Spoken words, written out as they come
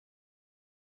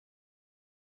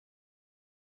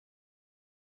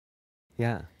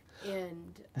Yeah.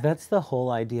 And That's the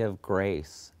whole idea of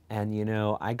grace. And you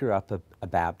know, I grew up a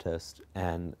Baptist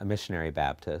and a missionary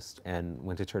Baptist and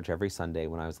went to church every Sunday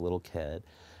when I was a little kid.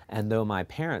 And though my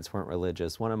parents weren't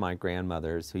religious, one of my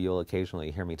grandmothers, who you'll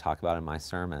occasionally hear me talk about in my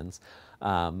sermons,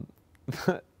 um,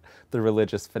 the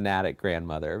religious fanatic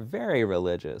grandmother, very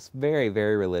religious, very,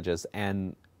 very religious.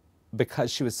 And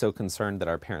because she was so concerned that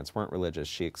our parents weren't religious,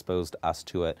 she exposed us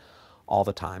to it all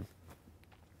the time.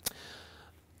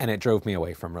 And it drove me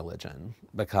away from religion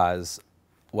because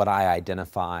what I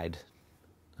identified,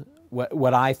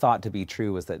 what I thought to be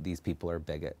true was that these people are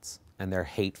bigots and they're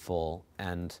hateful.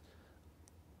 And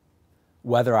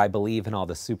whether I believe in all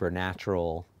the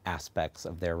supernatural aspects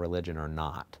of their religion or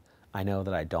not, I know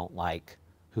that I don't like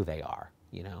who they are.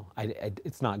 You know,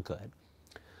 it's not good.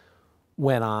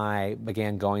 When I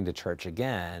began going to church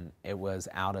again, it was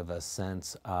out of a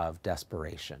sense of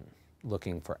desperation,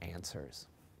 looking for answers.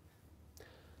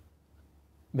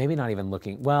 Maybe not even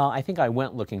looking, well, I think I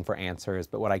went looking for answers,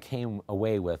 but what I came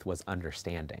away with was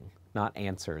understanding. Not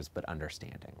answers, but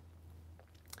understanding.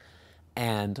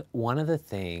 And one of the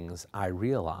things I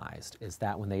realized is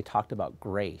that when they talked about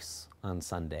grace on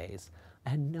Sundays, I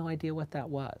had no idea what that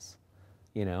was.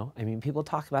 You know, I mean, people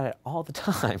talk about it all the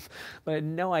time, but I had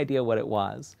no idea what it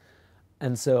was.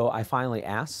 And so I finally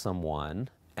asked someone,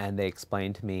 and they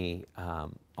explained to me,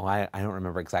 I don't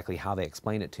remember exactly how they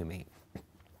explained it to me,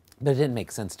 but it didn't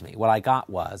make sense to me. What I got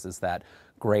is that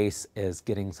grace is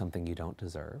getting something you don't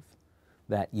deserve,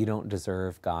 that you don't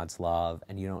deserve God's love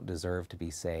and you don't deserve to be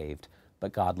saved,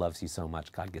 but God loves you so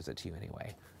much, God gives it to you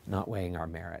anyway, not weighing our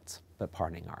merits, but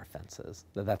pardoning our offenses.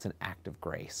 That's an act of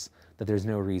grace, that there's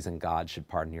no reason God should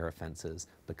pardon your offenses,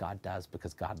 but God does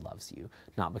because God loves you,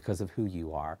 not because of who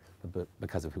you are, but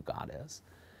because of who God is.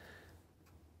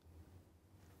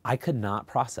 I could not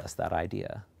process that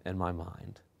idea in my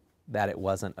mind, that it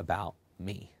wasn't about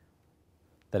me,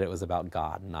 that it was about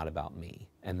God, not about me,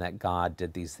 and that God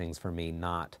did these things for me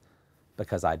not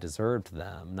because I deserved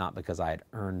them, not because I had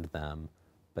earned them,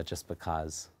 but just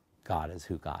because God is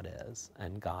who God is,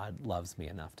 and God loves me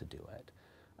enough to do it.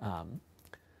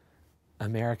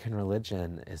 American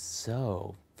religion is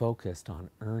so focused on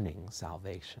earning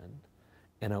salvation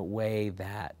in a way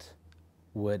that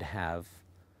would have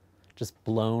just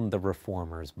blown the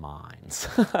reformers' minds.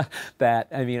 That,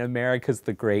 I mean, America's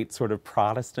the great sort of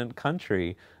Protestant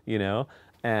country, you know,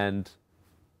 and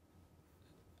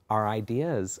our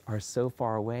ideas are so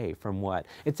far away from what,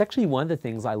 it's actually one of the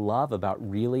things I love about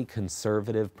really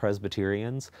conservative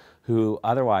Presbyterians who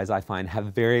otherwise I find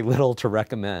have very little to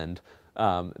recommend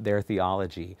their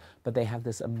theology, but they have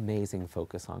this amazing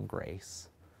focus on grace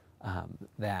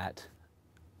that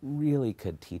really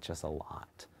could teach us a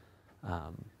lot.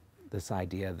 This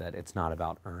idea that it's not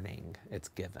about earning, it's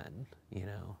given, you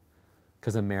know,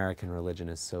 because American religion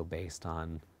is so based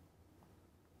on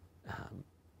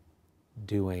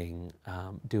doing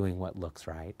what looks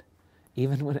right,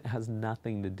 even when it has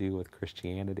nothing to do with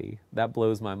Christianity. That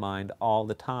blows my mind all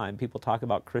the time. People talk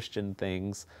about Christian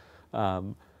things.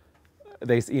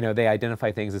 They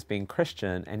identify things as being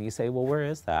Christian, and you say, well, where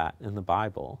is that in the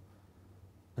Bible?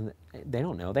 And they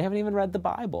don't know. They haven't even read the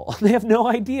Bible. They have no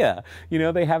idea. You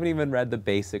know, they haven't even read the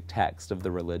basic text of the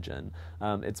religion.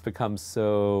 It's become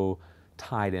so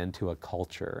tied into a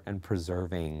culture and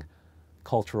preserving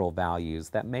cultural values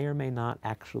that may or may not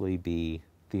actually be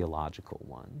theological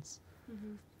ones.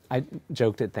 Mm-hmm. I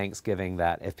joked at Thanksgiving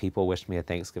that if people wished me a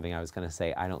Thanksgiving, I was going to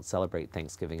say, I don't celebrate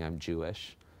Thanksgiving, I'm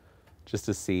Jewish, just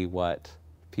to see what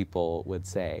people would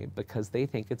say, because they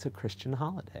think it's a Christian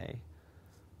holiday.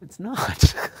 It's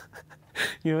not.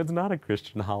 You know, it's not a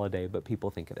Christian holiday, but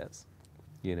people think it is,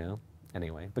 you know?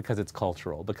 Anyway, because it's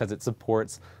cultural, because it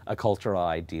supports a cultural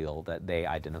ideal that they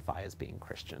identify as being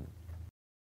Christian.